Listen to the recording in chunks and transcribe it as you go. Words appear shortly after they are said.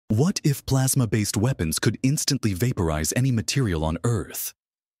What if plasma-based weapons could instantly vaporize any material on Earth?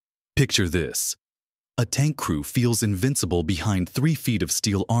 Picture this. A tank crew feels invincible behind 3 feet of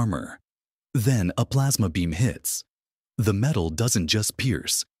steel armor. Then a plasma beam hits. The metal doesn't just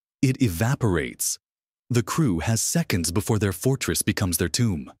pierce, it evaporates. The crew has seconds before their fortress becomes their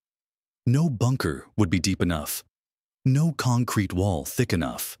tomb. No bunker would be deep enough. No concrete wall thick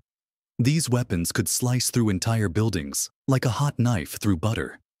enough. These weapons could slice through entire buildings like a hot knife through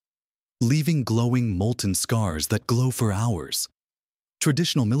butter, leaving glowing molten scars that glow for hours.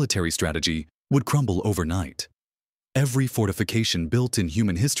 Traditional military strategy would crumble overnight. Every fortification built in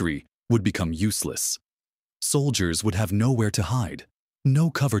human history would become useless. Soldiers would have nowhere to hide, no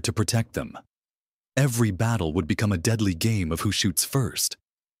cover to protect them. Every battle would become a deadly game of who shoots first.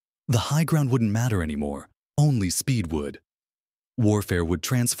 The high ground wouldn't matter anymore, only speed would. Warfare would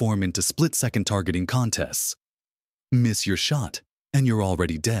transform into split-second targeting contests. Miss your shot, and you're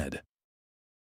already dead.